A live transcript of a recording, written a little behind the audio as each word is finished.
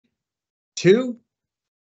2.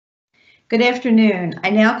 Good afternoon. I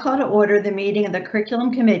now call to order the meeting of the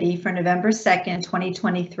Curriculum Committee for November 2nd,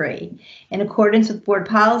 2023. In accordance with Board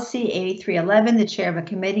Policy 8311, the chair of a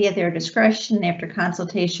committee at their discretion, after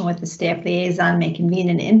consultation with the staff liaison, may convene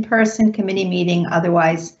an in-person committee meeting.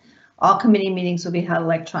 Otherwise, all committee meetings will be held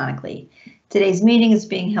electronically. Today's meeting is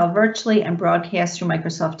being held virtually and broadcast through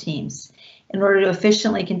Microsoft Teams. In order to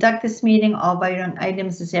efficiently conduct this meeting, all voting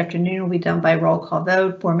items this afternoon will be done by roll call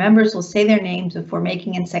vote. Board members will say their names before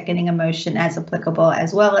making and seconding a motion as applicable,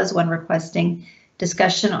 as well as when requesting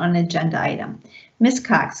discussion on an agenda item. Ms.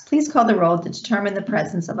 Cox, please call the roll to determine the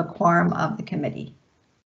presence of a quorum of the committee.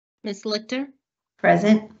 Ms. Lichter?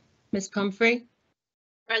 Present. Ms. Pumphrey?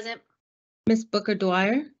 Present. Ms.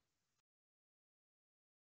 Booker-Dwyer?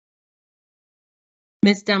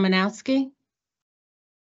 Ms. Dominowski?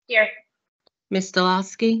 Here. Ms.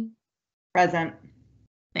 Stolowski? Present.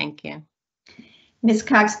 Thank you. Ms.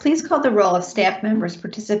 Cox, please call the roll of staff members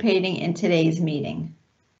participating in today's meeting.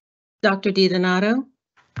 Dr. DiDonato?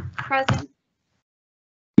 Present.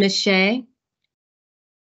 Ms. Shea?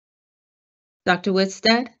 Dr.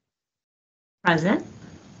 Whitstead? Present.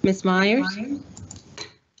 Ms. Myers?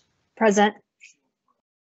 Present.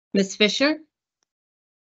 Ms. Fisher?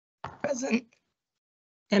 Present.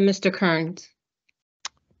 And Mr. Kearns?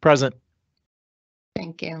 Present.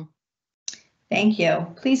 Thank you. Thank you.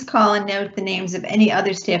 Please call and note the names of any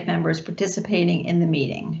other staff members participating in the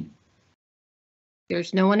meeting.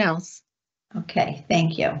 There's no one else. Okay,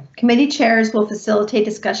 thank you. Committee chairs will facilitate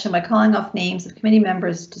discussion by calling off names of committee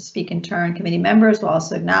members to speak in turn. Committee members will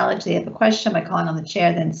also acknowledge they have a question by calling on the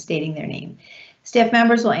chair, then stating their name. Staff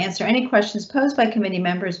members will answer any questions posed by committee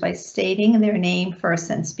members by stating their name first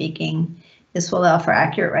and speaking. This will allow for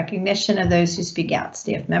accurate recognition of those who speak out.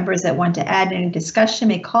 Staff members that want to add any discussion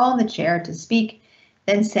may call on the chair to speak,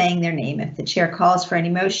 then saying their name. If the chair calls for any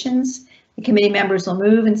motions, the committee members will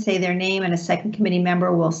move and say their name, and a second committee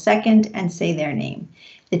member will second and say their name.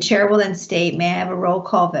 The chair will then state, "May I have a roll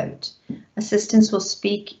call vote?" Assistants will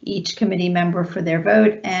speak each committee member for their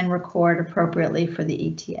vote and record appropriately for the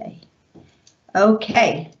ETA.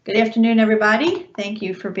 Okay, good afternoon, everybody. Thank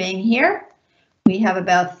you for being here. We have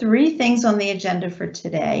about 3 things on the agenda for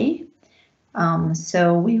today.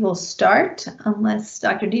 So we will start, unless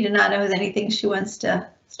Dr. DiDonato has anything she wants to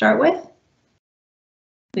start with.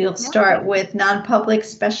 We'll start with non-public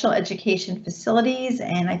special education facilities,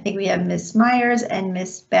 and I think we have Ms. Myers and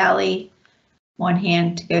Ms. Bally on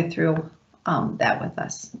hand to go through that with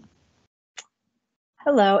us.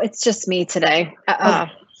 Hello, it's just me today.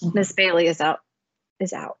 Ms. Bailey is out.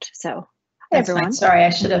 So hi, everyone. Fine. Sorry, I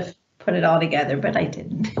should have put it all together, but I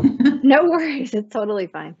didn't. No worries, it's totally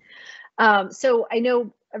fine. So I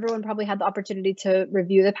know everyone probably had the opportunity to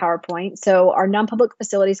review the PowerPoint. So our non-public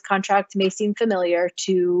facilities contract may seem familiar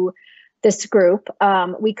to this group.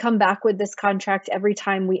 We come back with this contract every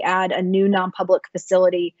time we add a new non-public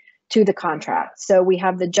facility to the contract. So we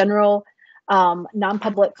have the general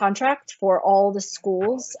non-public contract for all the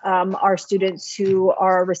schools our students who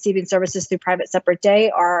are receiving services through private separate day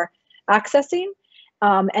are accessing.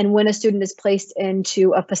 And when a student is placed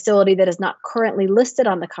into a facility that is not currently listed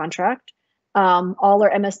on the contract, all are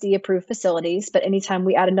MSD approved facilities, but anytime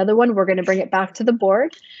we add another one, we're going to bring it back to the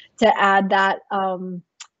board to add that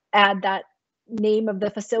name of the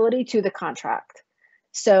facility to the contract.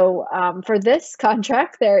 So for this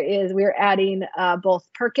contract, we're adding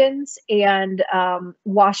both Perkins and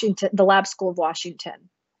Washington, the Lab School of Washington.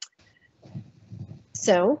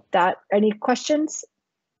 So any questions?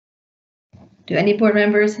 Do any board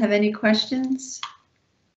members have any questions?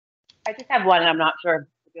 I just have one, and I'm not sure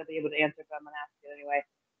if you'll be able to answer, but I'm going to ask you anyway.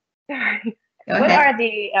 Sorry. Go What ahead. are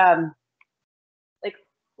the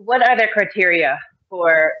what are the criteria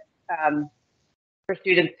for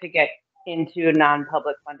students to get into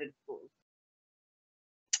non-public funded schools?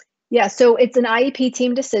 Yeah, so it's an IEP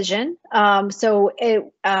team decision. And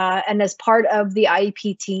as part of the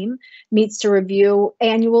IEP team meets to review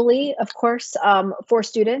annually, of course, for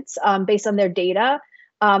students based on their data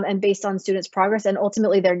and based on students' progress and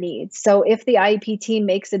ultimately their needs. So if the IEP team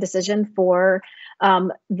makes a decision for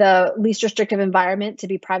the least restrictive environment to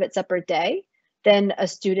be private separate day, then a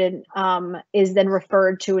student is then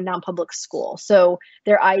referred to a non-public school. So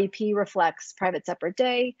their IEP reflects private separate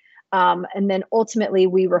day. And then ultimately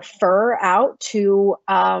we refer out to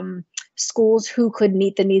schools who could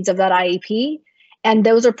meet the needs of that IEP. And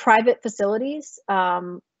those are private facilities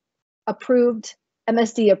approved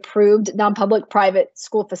MSD approved non-public private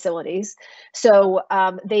school facilities. So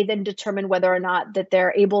they then determine whether or not that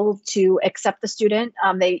they're able to accept the student.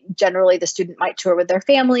 The student might tour with their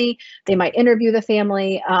family, they might interview the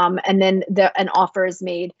family, and then an offer is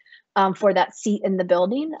made for that seat in the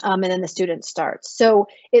building, and then the student starts. So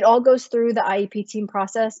it all goes through the IEP team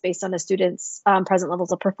process based on the student's present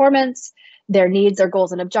levels of performance, their needs, their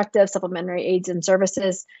goals and objectives, supplementary aids and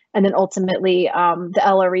services, and then ultimately the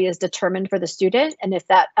LRE is determined for the student. And if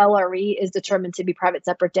that LRE is determined to be private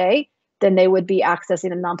separate day, then they would be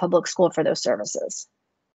accessing a non-public school for those services.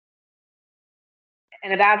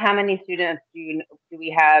 And about how many students do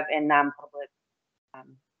we have in non-public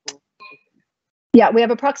schools? Yeah, we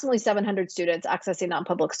have approximately 700 students accessing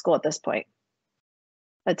non-public school at this point.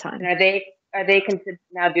 A time. And are they considered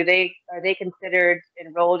now? Are they considered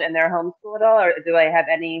enrolled in their homeschool at all, or do they have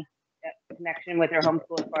any connection with their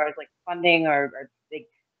homeschool as far as like funding, or are they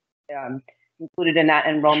included in that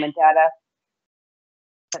enrollment data?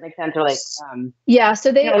 Does that make sense? Or like yeah,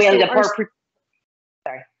 so they.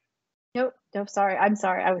 Sorry. Nope. Sorry. I'm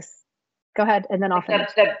sorry. Go ahead, and then I'll finish.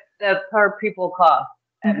 The per pupil cost.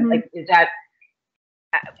 Like, is that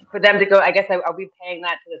for them to go? I guess are we paying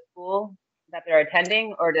that to the school that they're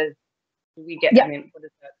attending, or do we get? Yeah. I mean, how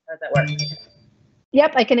does that work?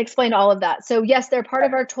 Yep, I can explain all of that. So yes, they're part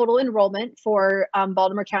of our total enrollment for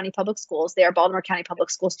Baltimore County Public Schools. They are Baltimore County Public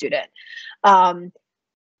School student.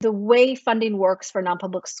 The way funding works for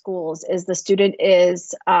non-public schools is the student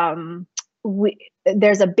is,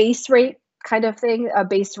 there's a base rate kind of thing, a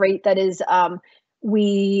base rate that is,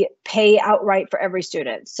 we pay outright for every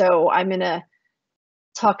student. So I'm gonna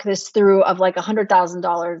talk this through of like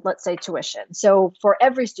 $100,000, let's say tuition. So for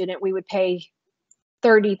every student, we would pay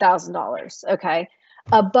 $30,000, okay?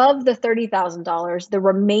 Above the $30,000, the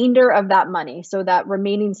remainder of that money, so that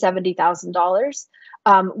remaining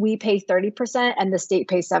 $70,000, we pay 30% and the state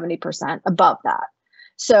pays 70% above that.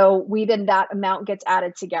 So that amount gets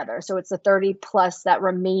added together. So it's the 30 plus that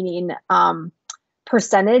remaining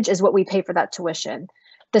percentage is what we pay for that tuition.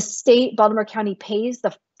 The state, Baltimore County, pays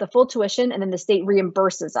the full tuition, and then the state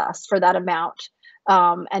reimburses us for that amount.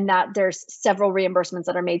 And that there's several reimbursements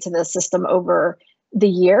that are made to the system over the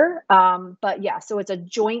year. But yeah, so it's a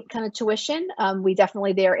joint kind of tuition.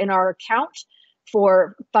 They're in our account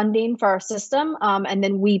for funding for our system. And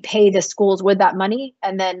then we pay the schools with that money.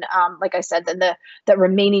 And then, like I said, then the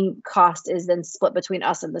remaining cost is then split between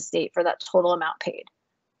us and the state for that total amount paid.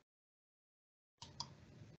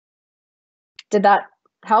 Did that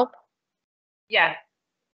help? Yeah.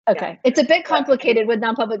 Okay. Yeah. It's a bit complicated with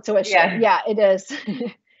non-public tuition. Yeah, it is.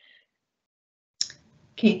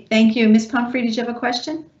 Okay, thank you. Ms. Pumphrey, did you have a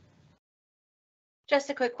question? Just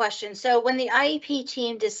a quick question. So when the IEP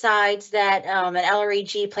team decides that an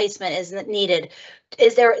LREG placement isn't needed,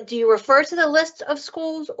 do you refer to the list of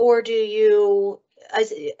schools, or do you,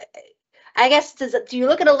 do you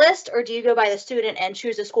look at a list, or do you go by the student and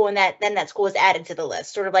choose a school and then that school is added to the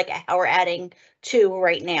list, sort of like how we're adding 2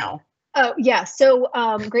 right now? Oh, yeah. So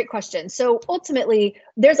great question. So ultimately,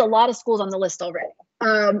 there's a lot of schools on the list already.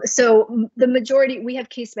 So the majority, we have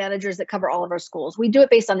case managers that cover all of our schools. We do it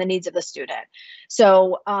based on the needs of the student.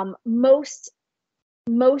 So most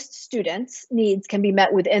students' needs can be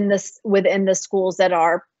met within the schools that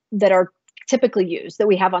are typically used, that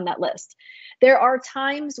we have on that list. There are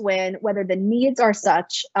times when, whether the needs are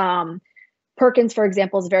such, Perkins, for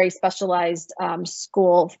example, is a very specialized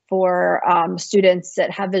school for students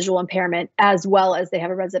that have visual impairment, as well as they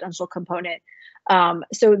have a residential component.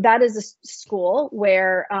 So that is a school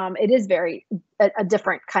where it is a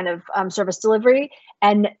different kind of service delivery,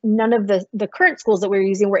 and none of the current schools that we're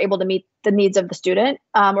using were able to meet the needs of the student,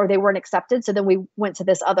 or they weren't accepted. So then we went to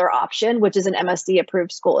this other option, which is an MSD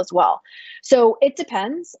approved school as well. So it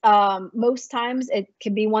depends. Most times it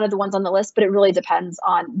can be one of the ones on the list, but it really depends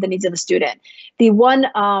on the needs of the student. The one,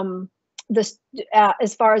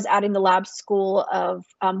 as far as adding the lab school of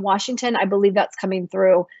Washington, I believe that's coming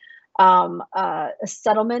through a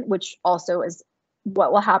settlement, which also is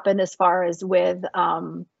what will happen as far as with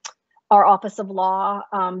our Office of Law,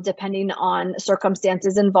 depending on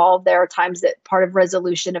circumstances involved. There are times that part of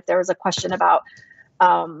resolution, if there was a question about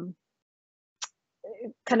kind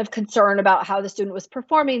of concern about how the student was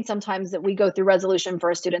performing, sometimes that we go through resolution for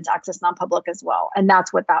a student's access non-public as well. And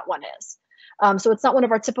that's what that one is. So it's not one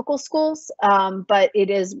of our typical schools, but it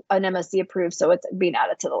is an MSD approved, so it's being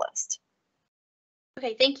added to the list.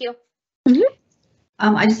 Okay, thank you. Mm-hmm.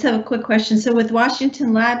 I just have a quick question. So with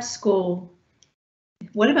Washington Lab School,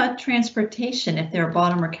 what about transportation if they're a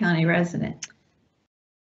Baltimore County resident?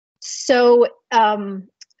 So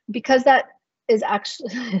because that is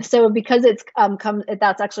actually, so because it's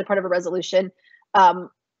that's actually part of a resolution,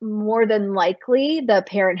 more than likely the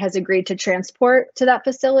parent has agreed to transport to that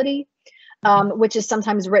facility, which is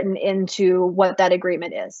sometimes written into what that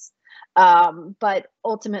agreement is. But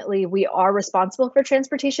ultimately, we are responsible for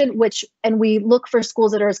transportation, and we look for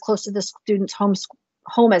schools that are as close to the student's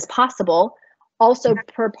home as possible. Also,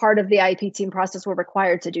 per part of the IEP team process, we're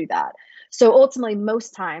required to do that. So ultimately,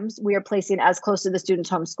 most times we are placing as close to the student's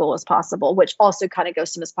home school as possible, which also kind of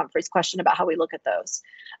goes to Ms. Pumphrey's question about how we look at those.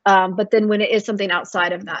 But then when it is something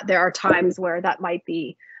outside of that, there are times where that might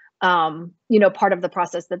be, part of the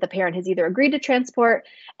process that the parent has either agreed to transport,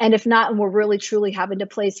 and if not, and we're really truly having to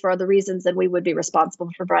place for other reasons, then we would be responsible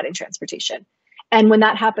for providing transportation. And when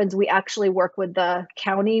that happens, we actually work with the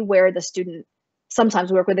county where the student, sometimes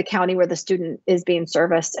we work with the county where the student is being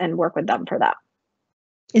serviced and work with them for that.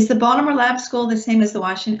 Is the Baltimore Lab School the same as the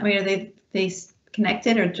Washington? I mean, are they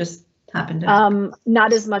connected or just happened to?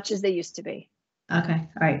 Not as much as they used to be. Okay,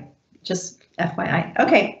 all right, just FYI.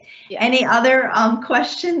 Okay, Yeah. Any other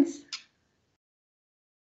questions?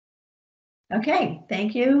 Okay,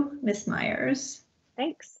 thank you, Ms. Myers.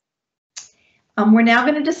 Thanks. We're now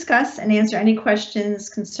going to discuss and answer any questions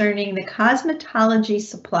concerning the cosmetology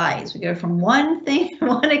supplies. We go from one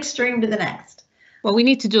extreme to the next. Well, we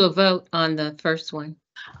need to do a vote on the first one.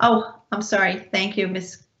 Oh, I'm sorry. Thank you,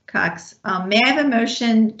 Ms. Cox. May I have a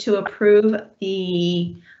motion to approve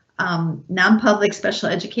the non-public special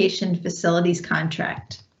education facilities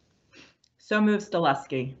contract? So moves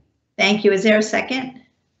Stileski. Thank you. Is there a second?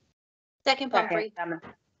 Second, Pumphrey.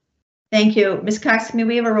 Thank you. Ms. Cox, may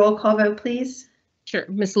we have a roll call vote, please? Sure.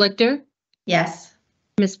 Ms. Lichter, Yes.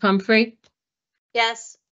 Ms. Pumphrey,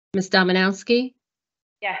 Yes. Ms. Dominowski,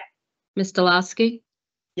 Yes. Ms. Stileski.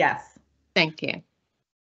 Yes. Thank you.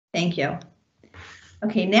 Thank you.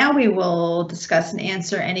 Okay, now we will discuss and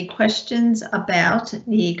answer any questions about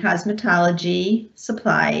the cosmetology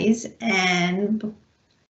supplies. And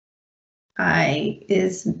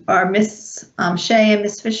are Miss Shea and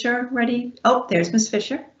Miss Fisher ready? Oh, there's Miss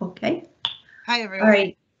Fisher. Okay. Hi, everyone. All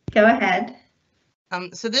right, go ahead.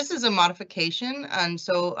 So this is a modification, and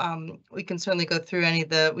so we can certainly go through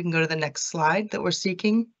we can go to the next slide that we're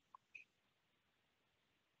seeking.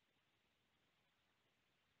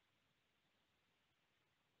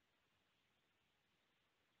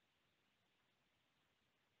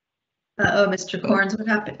 Uh-oh, Mr. Corns, what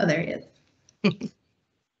happened? Oh, there he is.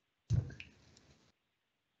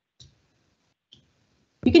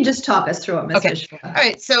 You can just talk us through it, Ms. Okay. Fisher. All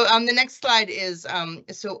right, so the next slide is,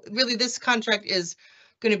 so really this contract is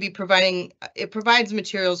going to be provides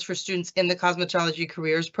materials for students in the cosmetology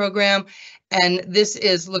careers program. And this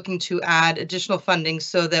is looking to add additional funding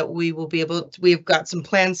so that we will be able to, we've got some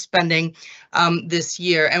planned spending this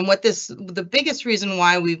year. And the biggest reason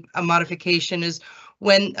why a modification is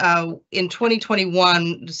when in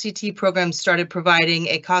 2021, the CT program started providing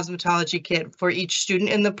a cosmetology kit for each student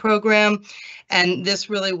in the program. And this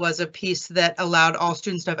really was a piece that allowed all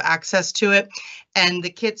students to have access to it. And the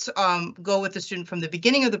kits go with the student from the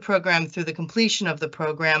beginning of the program through the completion of the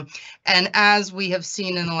program. And as we have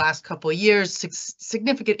seen in the last couple of years,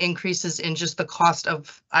 significant increases in just the cost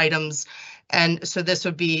of items. And so this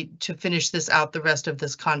would be to finish this out the rest of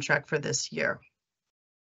this contract for this year.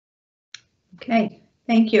 Okay.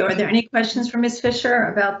 Thank you. Are there any questions for Ms. Fisher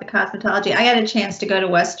about the cosmetology? I got a chance to go to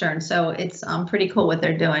Western, so it's pretty cool what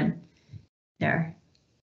they're doing there.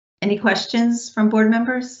 Any questions from board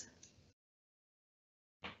members?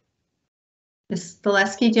 Ms.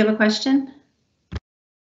 Stileski, do you have a question?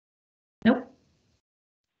 Nope.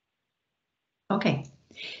 Okay.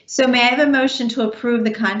 So may I have a motion to approve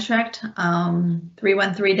the contract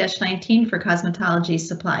 313-19 for cosmetology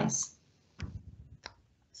supplies?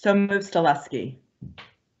 So moves Stileski.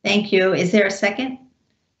 Thank you. Is there a second?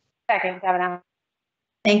 Second, Dominowski.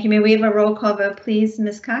 Thank you. May we have a roll call vote, please,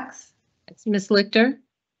 Ms. Cox? It's Ms. Lichter,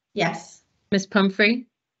 Yes. Ms. Pumphrey,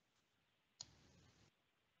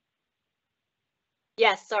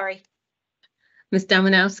 Yes, sorry. Ms.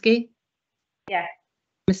 Dominowski, Yes.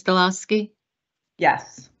 Ms. Stileski.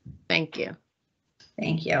 Yes. Thank you.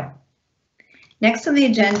 Thank you. Next on the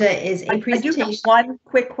agenda is a I do presentation. have one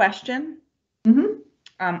quick question. Mhm.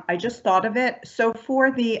 I just thought of it. So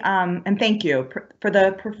for the, and thank you, for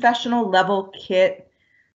the professional level kit,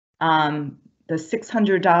 the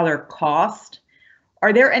 $600 cost,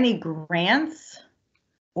 are there any grants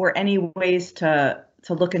or any ways to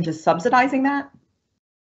look into subsidizing that?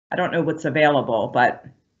 I don't know what's available, but.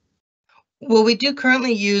 Well, we do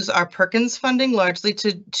currently use our Perkins funding largely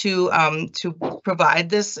to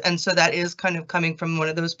provide this, and so that is kind of coming from one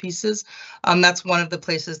of those pieces. That's one of the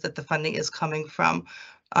places that the funding is coming from.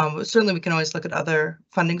 Certainly, we can always look at other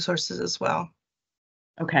funding sources as well.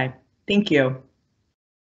 Okay, thank you.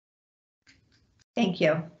 Thank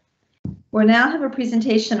you. We'll now have a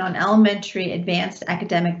presentation on elementary advanced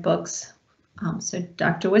academic books. So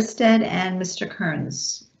Dr. Wisted and Mr.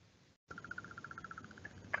 Kearns.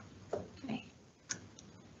 Okay.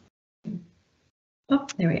 Oh,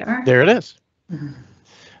 there we are. There it is.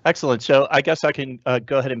 Excellent. So I guess I can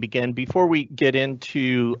go ahead and begin. Before we get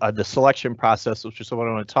into the selection process, which is what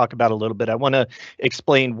I want to talk about a little bit, I want to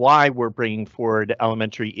explain why we're bringing forward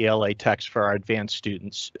elementary ELA text for our advanced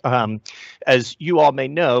students. As you all may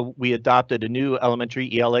know, we adopted a new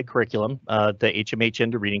elementary ELA curriculum, the HMH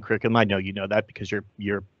into reading curriculum. I know you know that because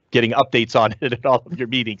you're getting updates on it at all of your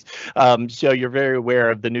meetings. So you're very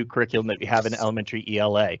aware of the new curriculum that we have in elementary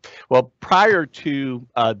ELA. Well, prior to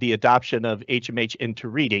the adoption of HMH into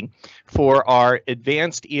reading, for our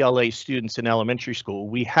advanced ELA students in elementary school,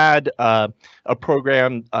 we had a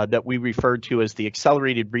program that we referred to as the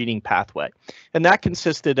Accelerated Reading Pathway. And that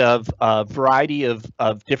consisted of a variety of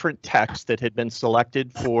different texts that had been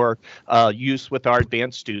selected for use with our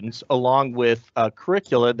advanced students, along with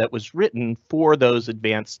curricula that was written for those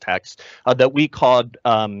advanced texts that we called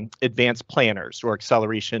advanced planners or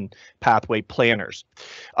acceleration pathway planners.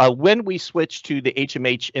 When we switched to the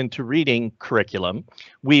HMH into reading curriculum,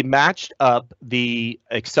 we matched up the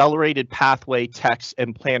accelerated pathway texts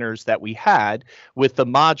and planners that we had with the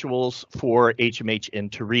modules for HMH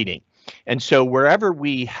into reading. And so wherever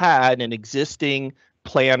we had an existing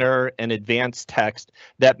planner and advanced text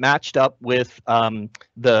that matched up with the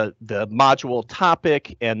module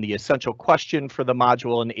topic and the essential question for the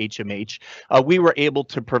module in HMH, we were able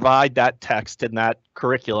to provide that text and that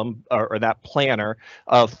curriculum or that planner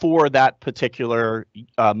for that particular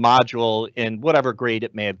module in whatever grade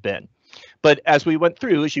it may have been. But as we went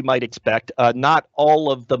through, as you might expect, not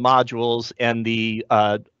all of the modules and the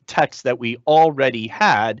texts that we already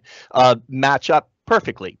had match up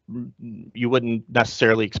perfectly. You wouldn't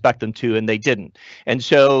necessarily expect them to, and they didn't. And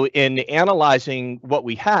so in analyzing what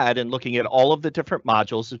we had and looking at all of the different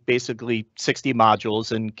modules, basically 60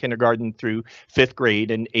 modules in kindergarten through 5th grade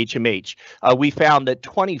in HMH, we found that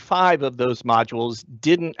 25 of those modules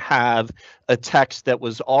didn't have a text that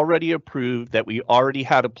was already approved, that we already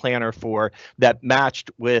had a planner for, that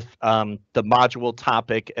matched with the module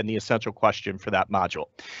topic and the essential question for that module.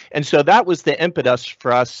 And so that was the impetus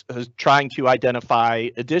for us trying to identify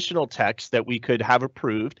additional texts that we could have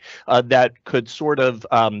approved that could sort of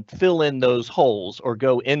fill in those holes or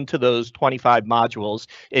go into those 25 modules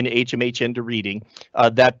in HMH into reading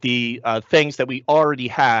that the things that we already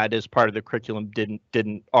had as part of the curriculum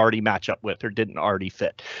didn't already match up with or didn't already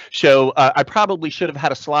fit. So I probably should have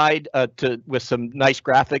had a slide with some nice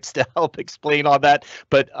graphics to help explain all that,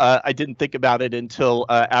 but I didn't think about it until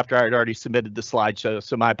after I had already submitted the slideshow,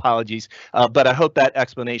 so my apologies. But I hope that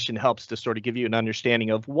explanation helps to sort of give you an understanding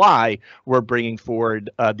of why we're bringing forward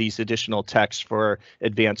these additional texts for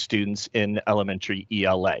advanced students in elementary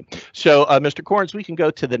ELA. So Mr. Corns, we can go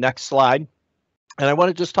to the next slide. And I want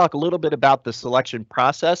to just talk a little bit about the selection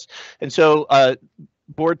process. And so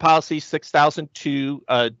Board Policy 6002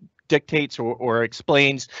 dictates or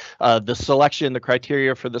explains the selection, the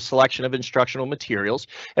criteria for the selection of instructional materials.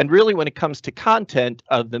 And really, when it comes to content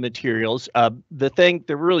of the materials, there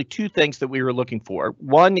were really two things that we were looking for.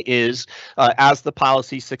 One is, as the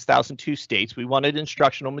policy 6002 states, we wanted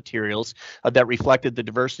instructional materials that reflected the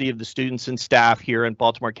diversity of the students and staff here in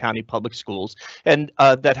Baltimore County Public Schools, and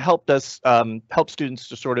that helped us help students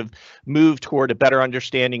to sort of move toward a better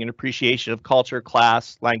understanding and appreciation of culture,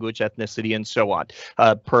 class, language, ethnicity, and so on,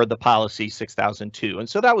 per the policy 6002. And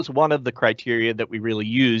so that was one of the criteria that we really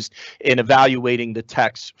used in evaluating the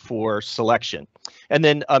text for selection. And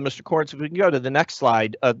then, Mr. Corns, if we can go to the next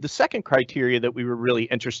slide, the second criteria that we were really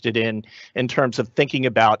interested in terms of thinking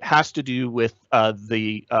about has to do with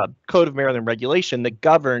the Code of Maryland regulation that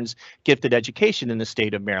governs gifted education in the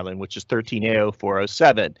state of Maryland, which is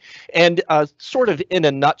 13A0407. And sort of in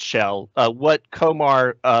a nutshell, what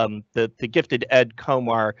COMAR, the Gifted Ed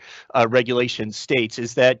COMAR regulation states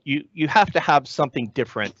is that you have to have something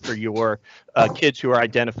different for your kids who are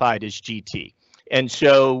identified as GT. And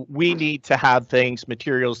so we need to have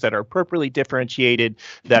materials that are appropriately differentiated,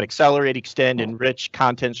 that accelerate, extend, enrich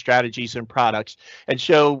content strategies and products. And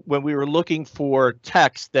so when we were looking for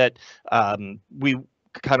text that we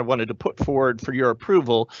kind of wanted to put forward for your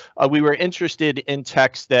approval, we were interested in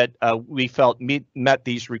text that we felt met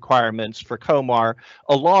these requirements for COMAR,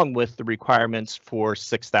 along with the requirements for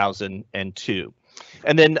 6002.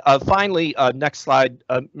 And then finally, next slide,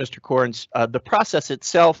 Mr. Corns, the process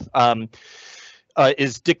itself,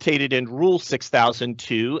 is dictated in Rule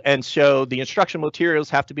 6002, and so the instructional materials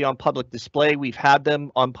have to be on public display. We've had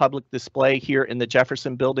them on public display here in the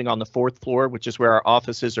Jefferson Building on the 4th floor, which is where our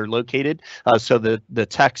offices are located. So the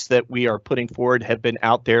texts that we are putting forward have been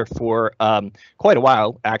out there for quite a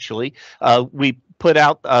while, actually. We put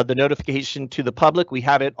out the notification to the public. We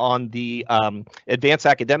have it on the advanced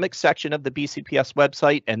academics section of the BCPS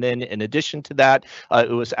website. And then in addition to that,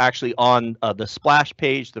 it was actually on the splash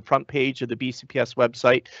page, the front page of the BCPS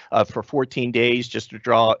website for 14 days, just to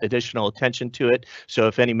draw additional attention to it. So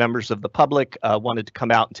if any members of the public wanted to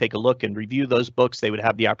come out and take a look and review those books, they would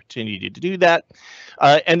have the opportunity to do that.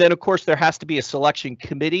 And then, of course, there has to be a selection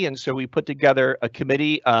committee. And so we put together a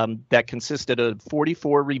committee that consisted of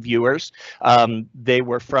 44 reviewers. They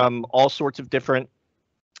were from all sorts of different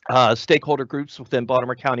stakeholder groups within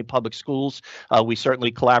Baltimore County Public Schools. We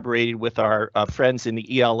certainly collaborated with our friends in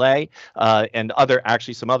the ELA and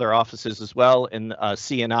some other offices as well in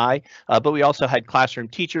CNI, but we also had classroom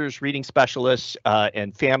teachers, reading specialists,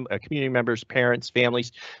 and community members, parents,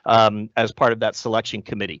 families as part of that selection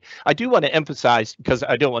committee. I do want to emphasize, because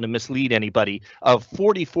I don't want to mislead anybody,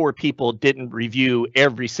 44 people didn't review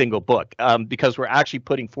every single book because we're actually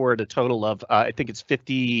putting forward a total of, I think it's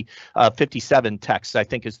 57 texts, I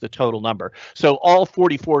think is the total number. So all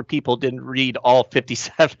 44 people didn't read all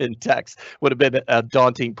 57 texts. Would have been a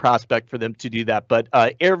daunting prospect for them to do that. But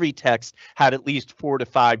every text had at least 4 to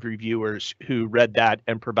 5 reviewers who read that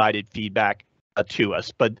and provided feedback to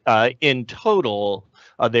us. But in total,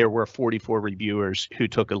 there were 44 reviewers who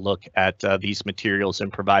took a look at these materials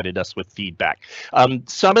and provided us with feedback.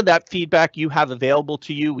 Some of that feedback you have available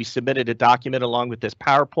to you. We submitted a document along with this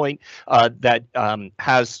PowerPoint that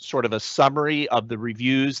has sort of a summary of the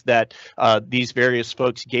reviews that these various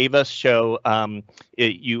folks gave us. So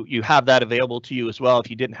you have that available to you as well. If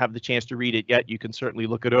you didn't have the chance to read it yet, you can certainly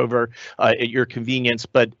look it over at your convenience.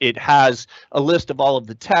 But it has a list of all of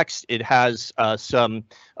the text. It has some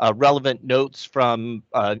relevant notes from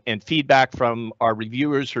and feedback from our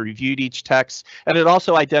reviewers who reviewed each text, and it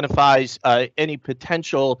also identifies any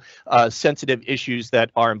potential sensitive issues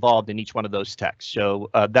that are involved in each one of those texts. So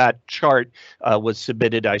that chart was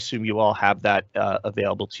submitted. I assume you all have that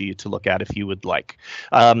available to you to look at if you would like.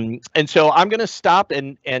 And so I'm going to stop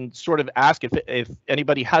and sort of ask if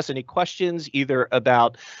anybody has any questions, either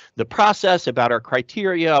about the process, about our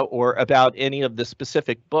criteria, or about any of the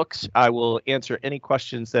specific books. I will answer any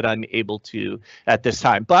questions that I'm able to at this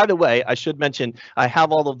time. By the way, I should mention I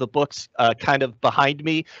have all of the books kind of behind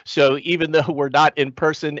me. So even though we're not in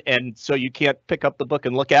person and so you can't pick up the book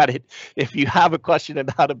and look at it, if you have a question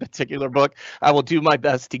about a particular book, I will do my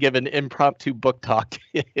best to give an impromptu book talk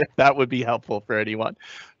if that would be helpful for anyone.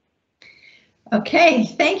 Okay,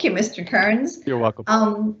 thank you, Mr. Kearns. You're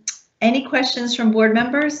welcome. Any questions from board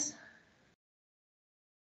members?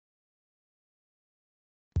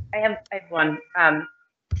 I have one.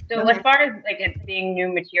 So as far as like it being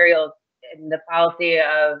new materials and the policy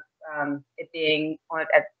of it being on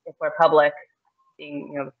if we're public,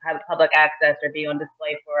 being have public access or be on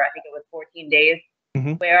display for, I think it was 14 days.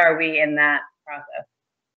 Mm-hmm. Where are we in that process?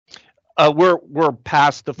 We're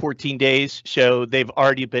past the 14 days, so they've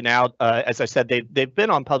already been out. As I said, they've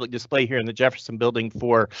been on public display here in the Jefferson Building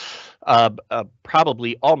for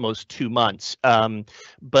probably almost 2 months.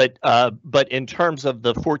 But in terms of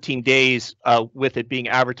the 14 days, with it being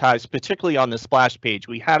advertised, particularly on the splash page,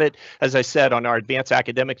 we had it, as I said, on our advanced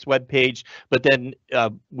academics webpage. But then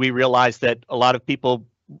we realized that a lot of people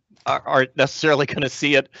aren't necessarily going to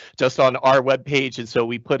see it just on our webpage, and so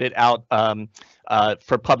we put it out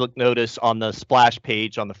for public notice on the splash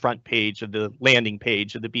page, on the front page of the landing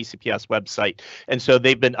page of the BCPS website. And so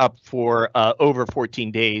they've been up for over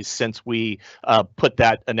 14 days since we put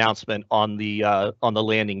that announcement on the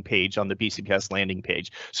landing page, on the BCPS landing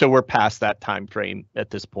page. So we're past that time frame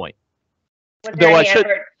at this point. Though I should.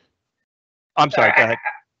 I'm sorry. Go ahead.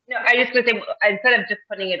 No, I just was saying, instead of just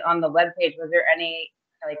putting it on the webpage, was there any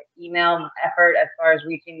like email effort as far as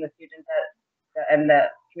reaching the students and the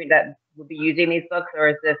community that would be using these books,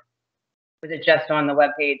 or was it just on the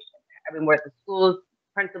webpage? I mean, were the schools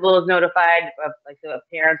principals notified of like the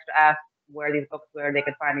parents to ask where these books, where they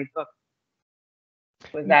could find these books?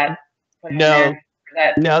 Was that no?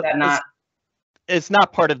 Was that not? It's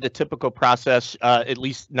not part of the typical process, at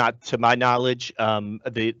least not to my knowledge.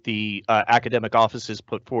 The academic offices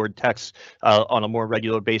put forward texts on a more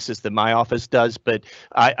regular basis than my office does, but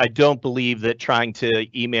I don't believe that trying to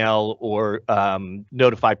email or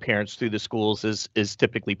notify parents through the schools is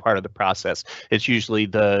typically part of the process. It's usually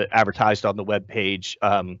advertised on the web page,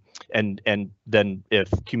 and then if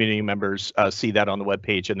community members see that on the web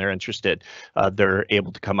page and they're interested, they're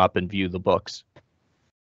able to come up and view the books.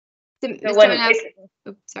 Ms. when Dominowski-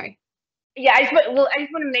 oh, sorry. Yeah, I just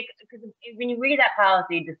want to make, because when you read that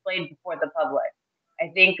policy displayed before the public, I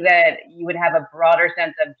think that you would have a broader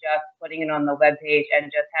sense of just putting it on the webpage and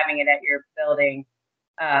just having it at your building.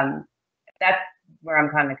 That's where I'm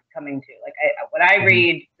kind of coming to. Like, when I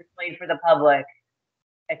read displayed for the public,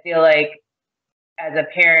 I feel like as a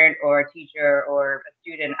parent or a teacher or a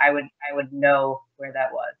student, I would know where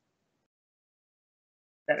that was.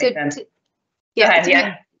 Does that make sense?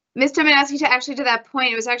 Yeah. Ms. Dominowski, to that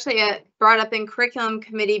point, it was actually brought up in curriculum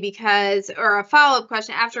committee or a follow-up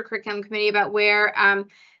question after curriculum committee about where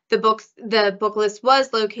the book list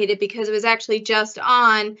was located, because it was actually just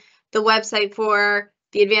on the website for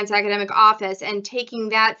the Advanced Academic Office. And taking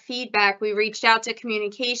that feedback, we reached out to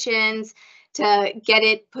communications to get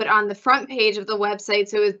it put on the front page of the website,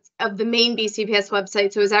 so it's of the main BCPS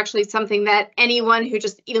website. So it was actually something that anyone who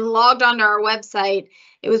just even logged onto our website,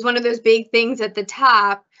 it was one of those big things at the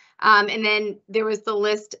top. And then there was the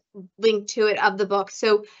list linked to it of the book.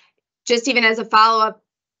 So just even as a follow-up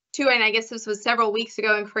to, and I guess this was several weeks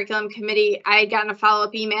ago in curriculum committee, I had gotten a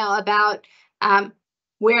follow-up email about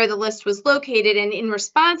where the list was located. And in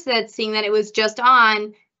response to that, seeing that it was just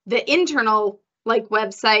on the internal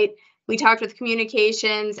website, we talked with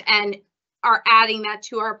communications and are adding that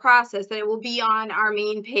to our process, that it will be on our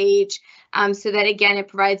main page, so that, again, it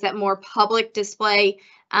provides that more public display.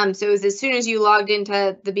 So it was as soon as you logged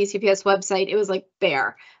into the BCPS website, it was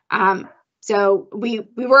there. So we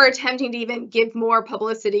were attempting to even give more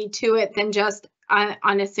publicity to it than just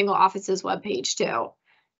on a single office's webpage too.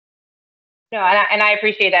 No, and I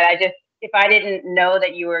appreciate that. If I didn't know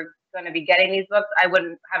that you were going to be getting these books, I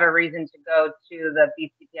wouldn't have a reason to go to the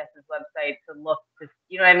BCPS's website to look to,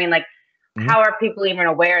 you know what I mean? How are people even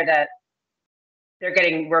aware that we're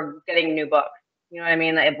getting new books? You know what I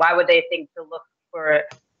mean? Why would they think to look for it?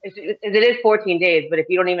 It is 14 days, but if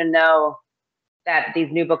you don't even know that these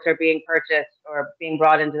new books are being purchased or being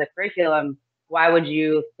brought into the curriculum, why would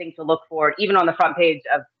you think to look for it even on the front page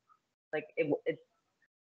of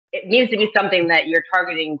it needs to be something that you're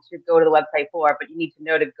targeting to go to the website for, but you need to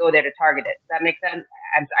know to go there to target it. Does that make sense?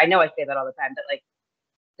 I know I say that all the time, but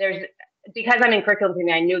because I'm in curriculum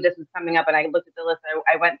committee, I knew this was coming up and I looked at the list,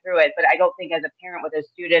 I went through it, but I don't think as a parent with a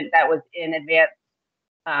student that was in advanced,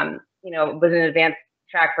 was in advanced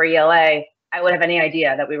track for ELA, I would have any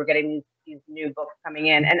idea that we were getting these new books coming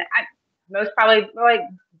in. And most probably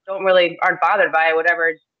aren't bothered by it,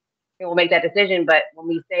 whatever, we'll make that decision. But when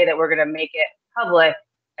we say that we're going to make it public,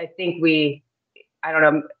 I think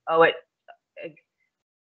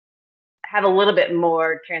have a little bit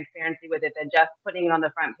more transparency with it than just putting it on the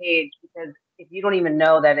front page, because if you don't even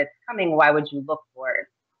know that it's coming, why would you look for it?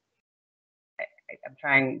 I'm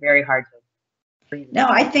trying very hard to read. No,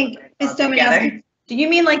 I think, Ms. Dominowski, do you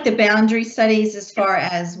mean the boundary studies as far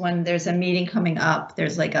as when there's a meeting coming up,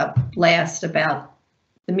 there's a blast about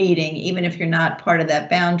the meeting, even if you're not part of that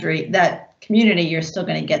that community, you're still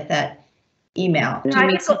going to get that email?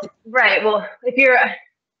 Right. Well, if you're,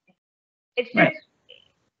 it's just, right.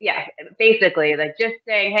 Yeah, basically just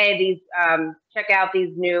saying, hey, these, check out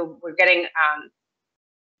these new, we're getting,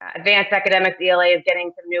 Advanced Academics ELA is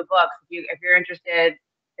getting some new books. If you're interested,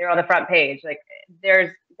 they're on the front page. There's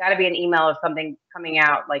got to be an email or something coming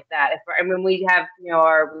out like that. We have,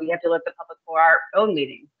 we have to let the public for our own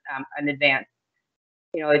meetings in advance.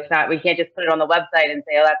 It's not, we can't just put it on the website and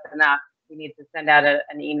say, oh, that's enough. We need to send out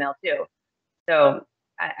an email too. So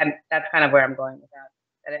that's kind of where I'm going with that.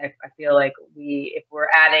 I feel like if we're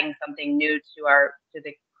adding something new to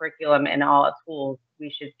the curriculum in all schools, we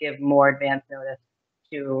should give more advance notice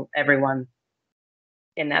to everyone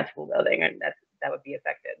in that school building, and that would be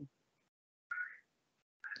affected.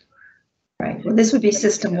 Right. Well, this would be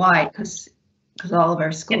system wide because all of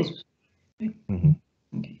our schools. Mm-hmm.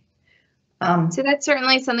 Okay. So that's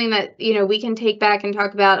certainly something that, we can take back and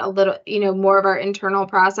talk about a little, more of our internal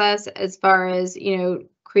process as far as,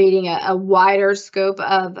 creating a wider scope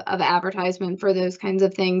of advertisement for those kinds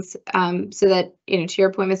of things, so that, to your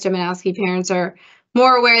point, Ms. Dominowski, parents are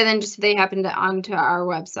more aware than just if they happen onto our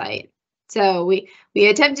website. So we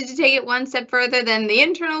attempted to take it one step further than the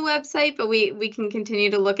internal website, but we can continue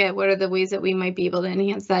to look at what are the ways that we might be able to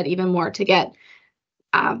enhance that even more to get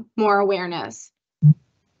more awareness.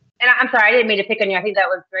 And I'm sorry, I didn't mean to pick on you. I think that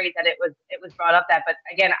was great that it was brought up that, but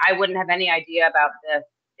again, I wouldn't have any idea about this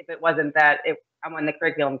if it wasn't that I'm on the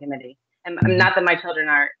curriculum committee. And not that my children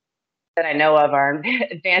that I know of are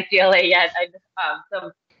advanced ELA yet.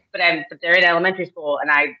 But they're in elementary school, and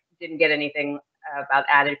I didn't get anything about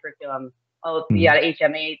added curriculum. Oh, yeah,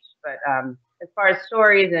 HMH. But as far as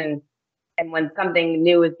stories and when something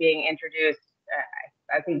new is being introduced,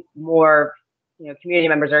 I think more community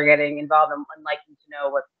members are getting involved and liking to know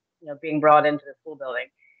what's being brought into the school building.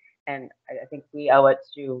 And I think we owe it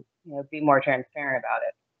to be more transparent about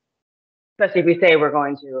it, especially if we say we're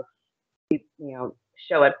going to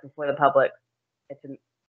show it before the public. That's where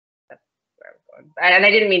I was going. And I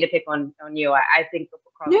didn't mean to pick on you. I think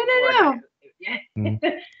across the board. Yeah.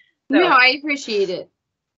 No, I appreciate it.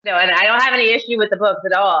 No, and I don't have any issue with the books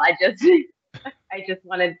at all. I just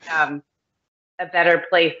wanted a better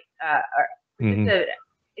place.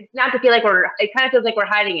 It's not to feel like it kind of feels like we're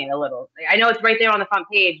hiding it a little. I know it's right there on the front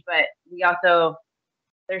page, but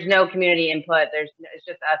there's no community input. It's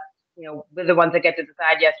just us, we're the ones that get to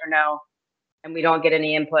decide yes or no, and we don't get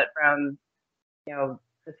any input from,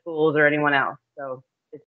 the schools or anyone else. So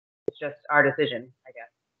it's just our decision, I guess,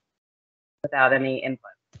 without any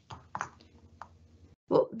input.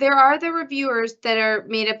 Well, there are the reviewers that are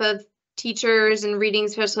made up of teachers and reading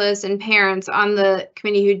specialists and parents on the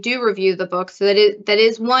committee who do review the book. So that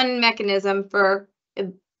is one mechanism for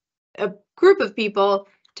a group of people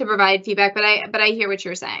to provide feedback. But I hear what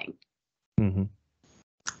you're saying. Mm-hmm.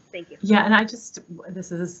 Thank you. Yeah, and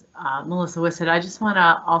this is Melissa Wisted. I just want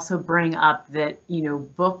to also bring up that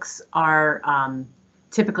books are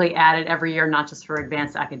typically added every year, not just for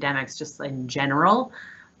advanced academics, just in general.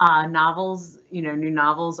 Novels, new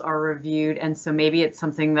novels are reviewed, and so maybe it's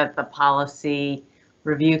something that the policy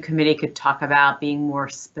review committee could talk about, being more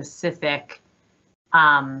specific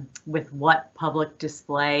with what public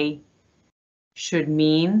display should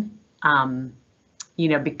mean,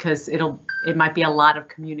 because it might be a lot of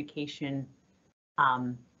communication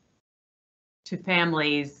to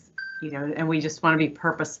families, and we just want to be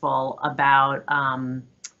purposeful about how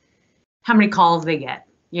many calls they get,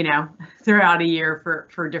 throughout a year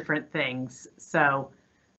for different things. So,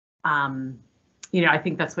 I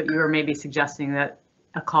think that's what you were maybe suggesting, that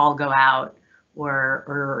a call go out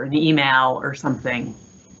or an email or something.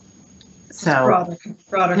 So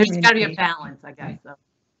broader there's got to be a balance, I guess. So.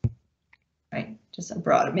 Right, just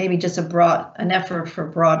an effort for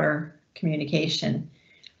broader communication.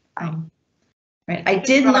 Right, I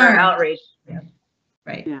did learn outreach. Yeah.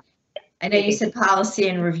 Right. Yeah. I know you said policy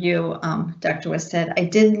and review, Dr. Wisted. I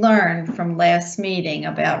did learn from last meeting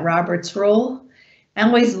about Robert's rule. I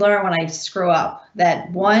always learn when I screw up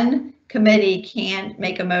that one committee can't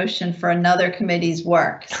make a motion for another committee's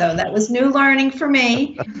work. So that was new learning for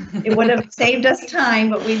me. It would have saved us time,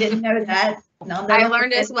 but we didn't know that. I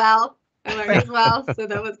learned as well. So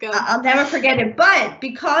that was good. I'll never forget it. But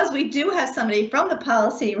because we do have somebody from the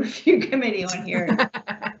policy review committee on here,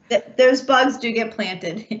 those bugs do get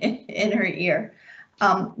planted in her ear.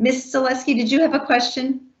 Ms. Zaleski, did you have a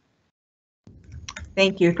question?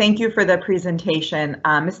 Thank you. Thank you for the presentation.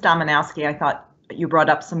 Ms. Dominowski, I thought you brought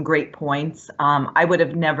up some great points. I would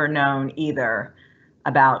have never known either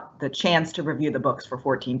about the chance to review the books for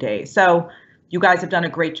 14 days. So you guys have done a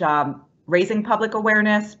great job raising public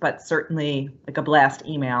awareness, but certainly like a blast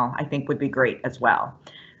email I think would be great as well.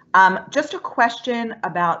 Just a question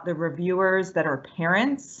about the reviewers that are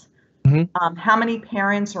parents. Mm-hmm. How many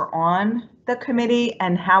parents are on the committee,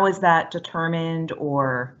 and how is that determined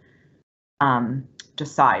or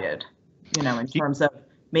decided, in terms of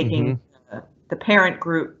making the parent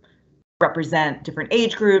group represent different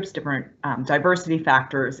age groups, different diversity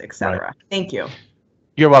factors, etc. Right. Thank you.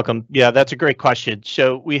 You're welcome. Yeah, that's a great question.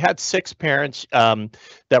 So we had 6 parents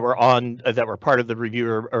that were part of the review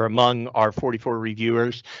or among our 44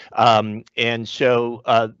 reviewers. And so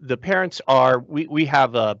the parents we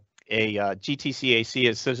have a GTCAC,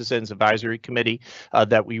 a Citizens Advisory Committee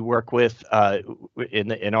that we work with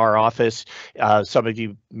in our office. Some of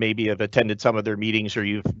you maybe have attended some of their meetings,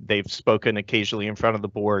 or they've spoken occasionally in front of the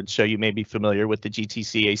board, so you may be familiar with the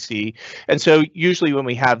GTCAC. And so usually when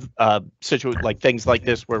we have things like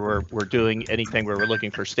this where we're doing anything where we're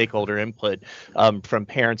looking for stakeholder input from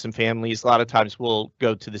parents and families, a lot of times we'll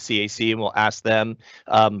go to the CAC and we'll ask them.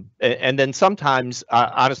 And then sometimes,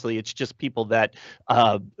 honestly, it's just people that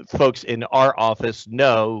folks in our office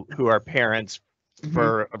know who are parents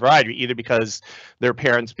for a variety, either because they're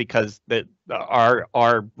parents because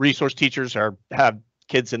our resource teachers have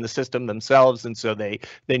kids in the system themselves, and so they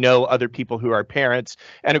know other people who are parents.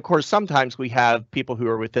 And of course, sometimes we have people who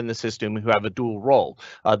are within the system who have a dual role.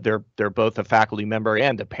 They're both a faculty member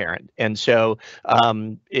and a parent, and so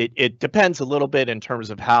it depends a little bit in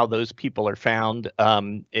terms of how those people are found.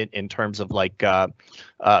 In terms of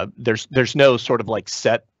there's no sort of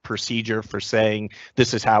set procedure for saying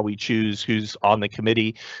this is how we choose who's on the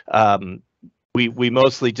committee. we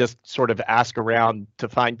mostly just sort of ask around to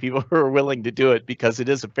find people who are willing to do it because it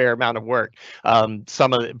is a fair amount of work.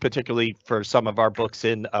 Particularly for some of our books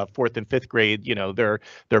in 4th and 5th grade, you know, they're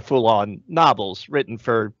full-on novels written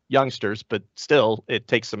for youngsters, but still it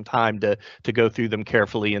takes some time to go through them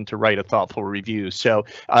carefully and to write a thoughtful review. So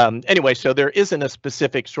anyway, so there isn't a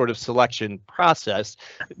specific sort of selection process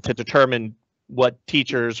to determine what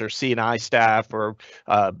teachers or C&I staff or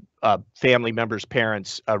family members,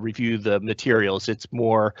 parents review the materials. It's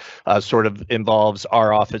more sort of involves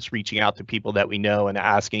our office reaching out to people that we know and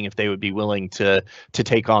asking if they would be willing to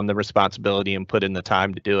take on the responsibility and put in the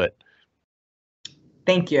time to do it.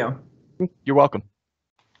 Thank you. You're welcome.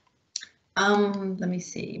 Let me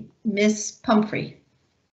see, Miss Pumphrey.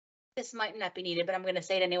 This might not be needed, but I'm going to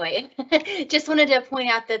say it anyway. Just wanted to point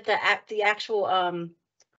out that the actual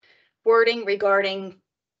wording regarding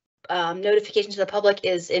notification to the public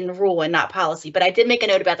is in rule and not policy, but I did make a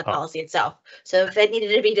note about the policy itself. So if that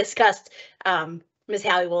needed to be discussed, Ms.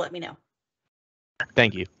 Howie will let me know.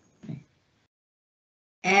 Thank you.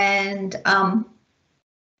 And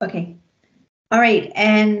okay. All right.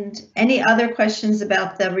 And any other questions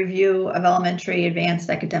about the review of elementary advanced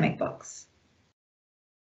academic books?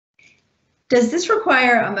 Does this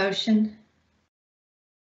require a motion?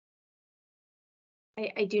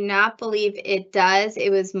 I do not believe it does. It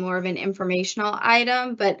was more of an informational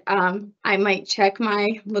item, but I might check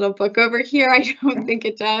my little book over here. I don't think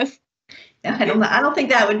it does. I don't think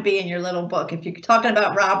that would be in your little book. If you're talking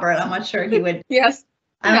about Robert, I'm not sure he would. Yes.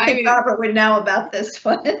 I don't think Robert would know about this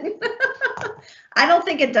one. I don't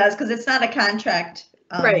think it does because it's not a contract.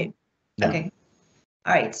 Right. Okay.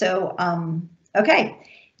 All right. So, okay.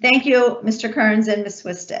 Thank you, Mr. Kearns and Ms.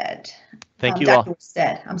 Wisted. Thank you Dr. all.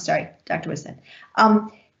 Wisted. I'm sorry, Dr. Wisted.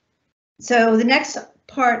 So the next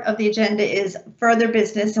part of the agenda is further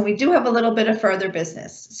business, and we do have a little bit of further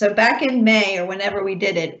business. So back in May or whenever we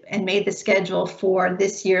did it and made the schedule for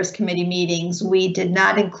this year's committee meetings, we did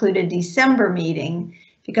not include a December meeting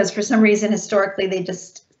because for some reason historically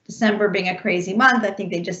December being a crazy month, I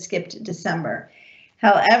think they just skipped December.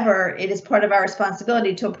 However, it is part of our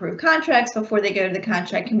responsibility to approve contracts before they go to the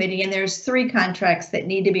contract committee, and there's 3 contracts that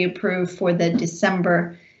need to be approved for the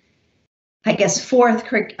December, I guess,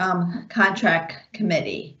 4th contract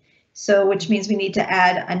committee. So, which means we need to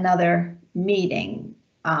add another meeting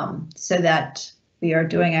so that we are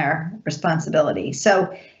doing our responsibility.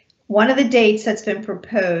 So, one of the dates that's been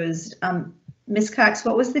proposed, Ms. Cox,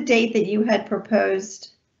 what was the date that you had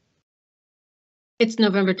proposed? It's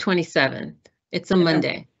November 27th. It's a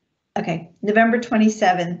Monday. Okay, November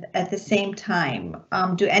 27th at the same time.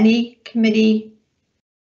 Do any committee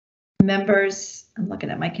members, I'm looking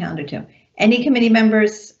at my calendar too, any committee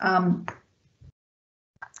members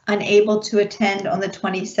unable to attend on the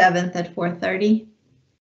 27th at 4:30?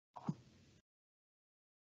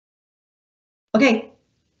 Okay,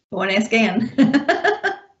 I want to ask Ann.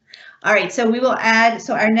 All right, so we will add,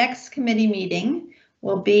 so our next committee meeting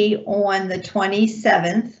will be on the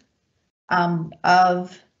 27th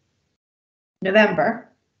of November,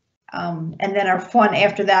 and then our fun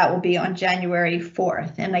after that will be on January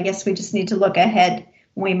 4th. And I guess we just need to look ahead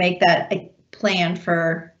when we make that a plan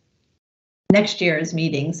for next year's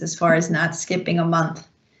meetings as far as not skipping a month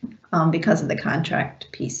because of the contract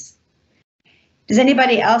piece. Does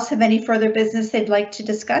anybody else have any further business they'd like to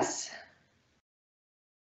discuss?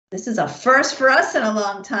 This is a first for us in a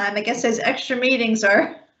long time. I guess those extra meetings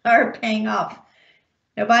are paying off.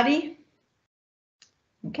 Nobody?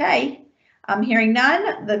 Okay, I'm hearing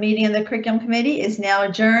none. The meeting of the curriculum committee is now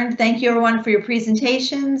adjourned. Thank you everyone for your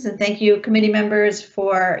presentations and thank you committee members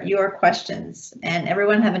for your questions, and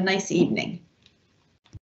everyone have a nice evening.